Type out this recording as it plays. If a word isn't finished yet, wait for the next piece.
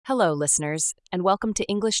Hello, listeners, and welcome to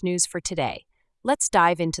English News for Today. Let's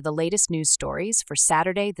dive into the latest news stories for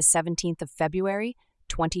Saturday, the 17th of February,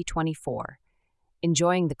 2024.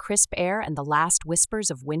 Enjoying the crisp air and the last whispers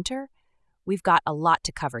of winter? We've got a lot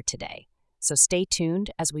to cover today, so stay tuned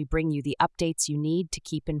as we bring you the updates you need to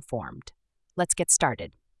keep informed. Let's get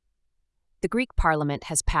started. The Greek parliament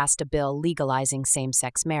has passed a bill legalizing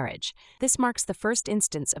same-sex marriage. This marks the first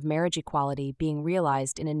instance of marriage equality being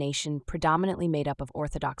realized in a nation predominantly made up of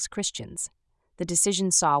Orthodox Christians. The decision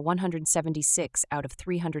saw 176 out of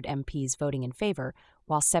 300 MPs voting in favor,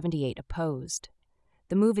 while 78 opposed.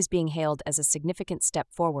 The move is being hailed as a significant step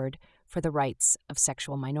forward for the rights of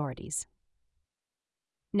sexual minorities.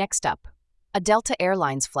 Next up, a Delta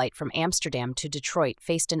Airlines flight from Amsterdam to Detroit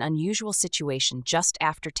faced an unusual situation just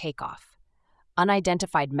after takeoff.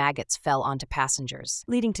 Unidentified maggots fell onto passengers,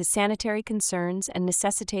 leading to sanitary concerns and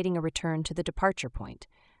necessitating a return to the departure point.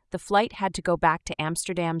 The flight had to go back to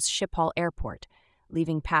Amsterdam's Schiphol Airport,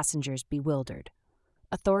 leaving passengers bewildered.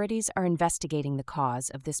 Authorities are investigating the cause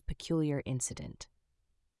of this peculiar incident.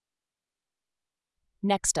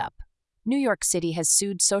 Next up, New York City has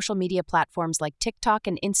sued social media platforms like TikTok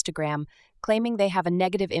and Instagram, claiming they have a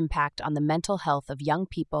negative impact on the mental health of young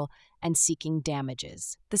people and seeking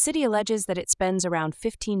damages. The city alleges that it spends around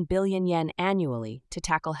 15 billion yen annually to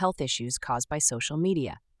tackle health issues caused by social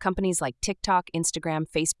media. Companies like TikTok, Instagram,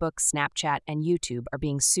 Facebook, Snapchat, and YouTube are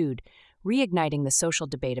being sued, reigniting the social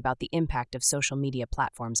debate about the impact of social media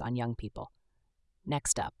platforms on young people.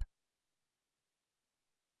 Next up,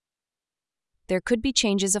 there could be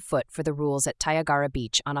changes afoot for the rules at Tayagara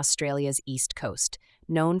Beach on Australia's east coast,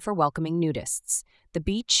 known for welcoming nudists. The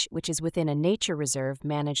beach, which is within a nature reserve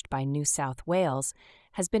managed by New South Wales,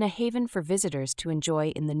 has been a haven for visitors to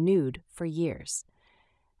enjoy in the nude for years.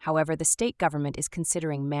 However, the state government is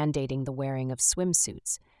considering mandating the wearing of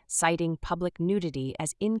swimsuits, citing public nudity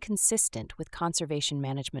as inconsistent with conservation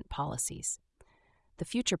management policies. The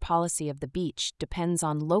future policy of the beach depends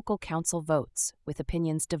on local council votes, with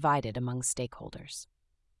opinions divided among stakeholders.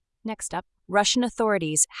 Next up, Russian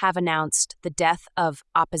authorities have announced the death of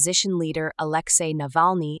opposition leader Alexei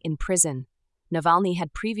Navalny in prison. Navalny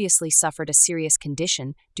had previously suffered a serious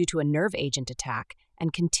condition due to a nerve agent attack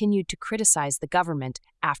and continued to criticize the government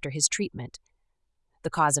after his treatment. The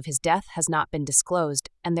cause of his death has not been disclosed,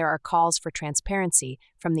 and there are calls for transparency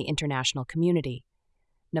from the international community.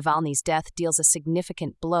 Navalny's death deals a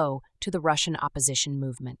significant blow to the Russian opposition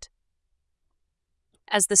movement.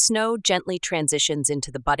 As the snow gently transitions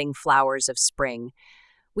into the budding flowers of spring,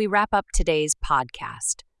 we wrap up today's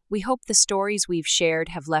podcast. We hope the stories we've shared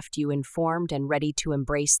have left you informed and ready to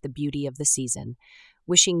embrace the beauty of the season.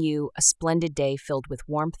 Wishing you a splendid day filled with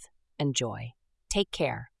warmth and joy. Take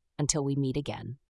care until we meet again.